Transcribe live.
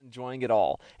enjoying it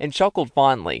all, and chuckled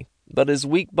fondly, but his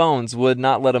weak bones would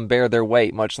not let him bear their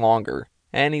weight much longer,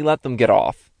 and he let them get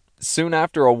off. Soon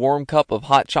after a warm cup of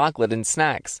hot chocolate and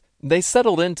snacks, they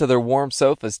settled into their warm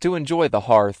sofas to enjoy the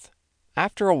hearth.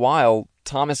 After a while,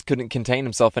 Thomas couldn't contain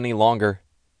himself any longer.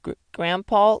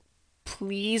 Grandpa,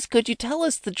 please, could you tell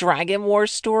us the Dragon War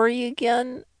story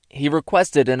again? He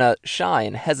requested in a shy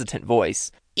and hesitant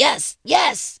voice. Yes,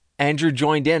 yes! Andrew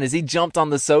joined in as he jumped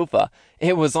on the sofa.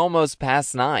 It was almost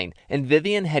past 9, and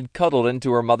Vivian had cuddled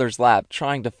into her mother's lap,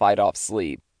 trying to fight off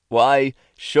sleep. Why,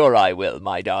 sure I will,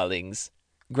 my darlings.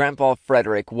 Grandpa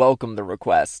Frederick welcomed the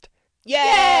request.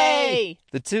 Yay!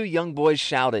 The two young boys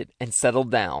shouted and settled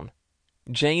down.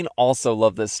 Jane also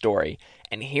loved this story,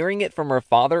 and hearing it from her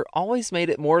father always made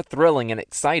it more thrilling and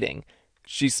exciting.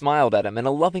 She smiled at him in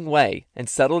a loving way and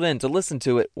settled in to listen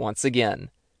to it once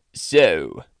again.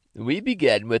 So, we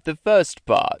begin with the first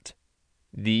part,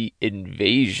 the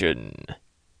invasion.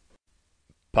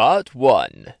 Part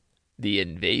 1, the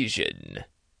invasion.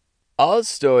 Our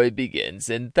story begins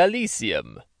in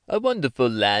Thalesium, a wonderful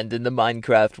land in the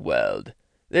Minecraft world.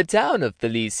 The town of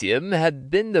Thalesium had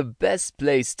been the best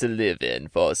place to live in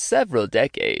for several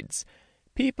decades.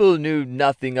 People knew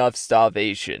nothing of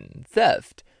starvation,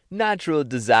 theft, natural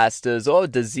disasters, or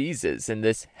diseases in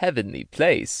this heavenly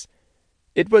place.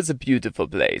 It was a beautiful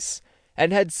place,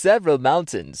 and had several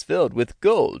mountains filled with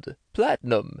gold,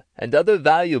 platinum, and other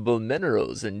valuable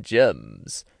minerals and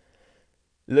gems.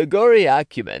 Ligori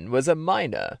Acumen was a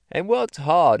miner, and worked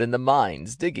hard in the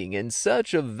mines digging in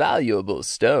search of valuable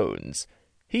stones.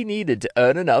 He needed to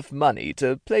earn enough money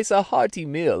to place a hearty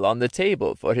meal on the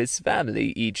table for his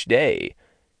family each day.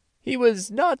 He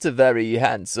was not a very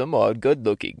handsome or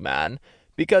good-looking man,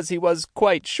 because he was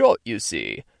quite short, you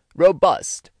see,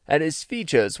 robust, and his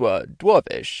features were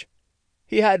dwarfish.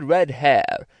 He had red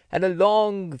hair, and a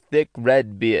long, thick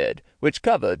red beard, which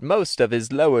covered most of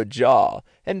his lower jaw,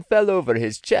 and fell over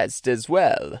his chest as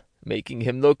well, making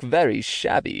him look very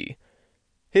shabby.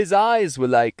 His eyes were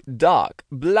like dark,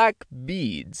 black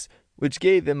beads, which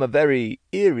gave him a very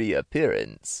eerie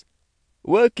appearance.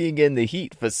 Working in the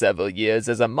heat for several years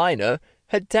as a miner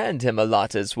had tanned him a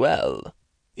lot as well.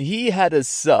 He had a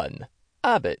son,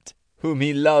 Abbott, whom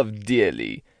he loved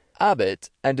dearly. Abbott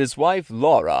and his wife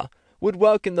Laura would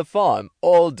work in the farm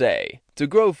all day to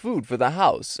grow food for the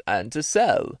house and to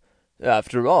sell.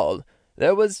 After all,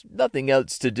 there was nothing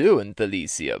else to do in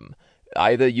Thalesium.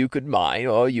 Either you could mine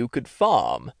or you could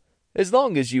farm. As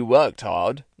long as you worked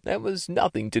hard, there was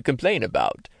nothing to complain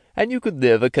about, and you could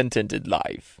live a contented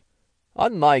life.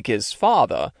 Unlike his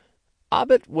father,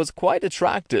 Abbott was quite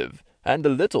attractive and a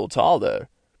little taller.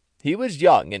 He was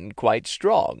young and quite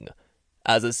strong.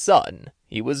 As a son,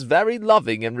 he was very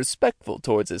loving and respectful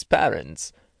towards his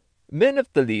parents. Men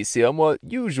of Thalesium were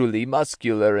usually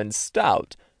muscular and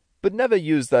stout, but never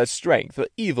used their strength for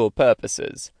evil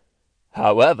purposes.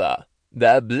 However,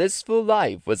 their blissful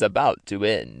life was about to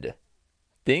end.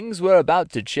 Things were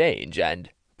about to change, and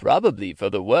probably for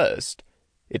the worst.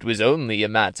 It was only a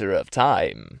matter of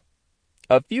time.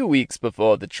 A few weeks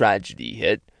before the tragedy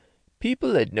hit,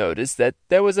 people had noticed that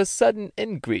there was a sudden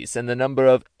increase in the number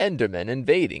of Endermen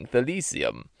invading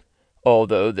Thalesium.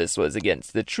 Although this was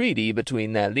against the treaty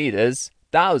between their leaders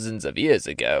thousands of years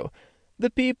ago, the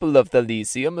people of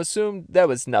Thalesium assumed there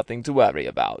was nothing to worry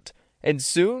about, and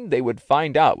soon they would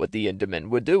find out what the Endermen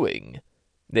were doing.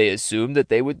 They assumed that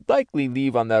they would likely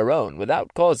leave on their own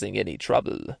without causing any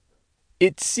trouble.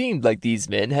 It seemed like these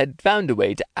men had found a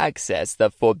way to access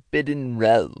the Forbidden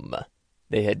Realm.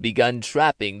 They had begun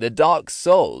trapping the Dark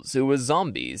Souls, who were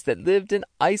zombies that lived in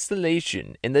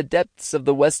isolation in the depths of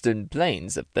the western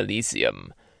plains of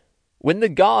Thalesium. When the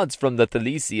gods from the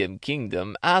Thalesium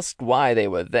kingdom asked why they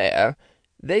were there,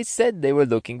 they said they were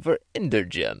looking for Ender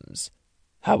Gems.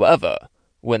 However,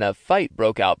 when a fight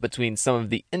broke out between some of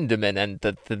the Endermen and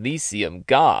the Thalesium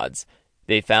gods,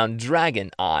 they found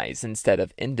dragon eyes instead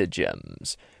of Ender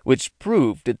Gems, which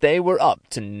proved that they were up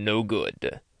to no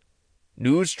good.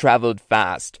 News traveled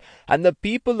fast, and the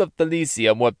people of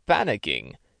Thalesium were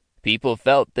panicking. People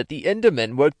felt that the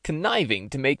Endermen were conniving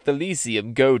to make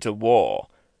Thalesium go to war.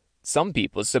 Some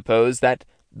people supposed that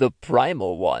the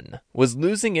Primal One was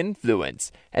losing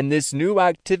influence, and this new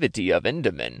activity of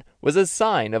Endermen was a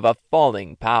sign of a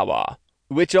falling power,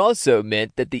 which also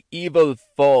meant that the evil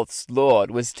false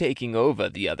lord was taking over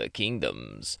the other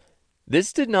kingdoms.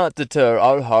 This did not deter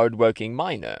our hard-working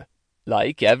miner.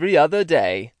 Like every other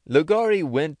day, Ligori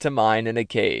went to mine in a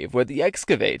cave where the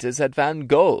excavators had found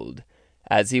gold.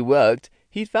 As he worked,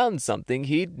 he found something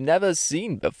he'd never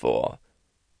seen before.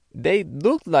 They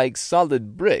looked like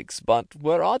solid bricks, but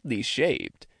were oddly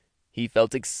shaped. He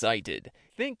felt excited,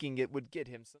 thinking it would get him some...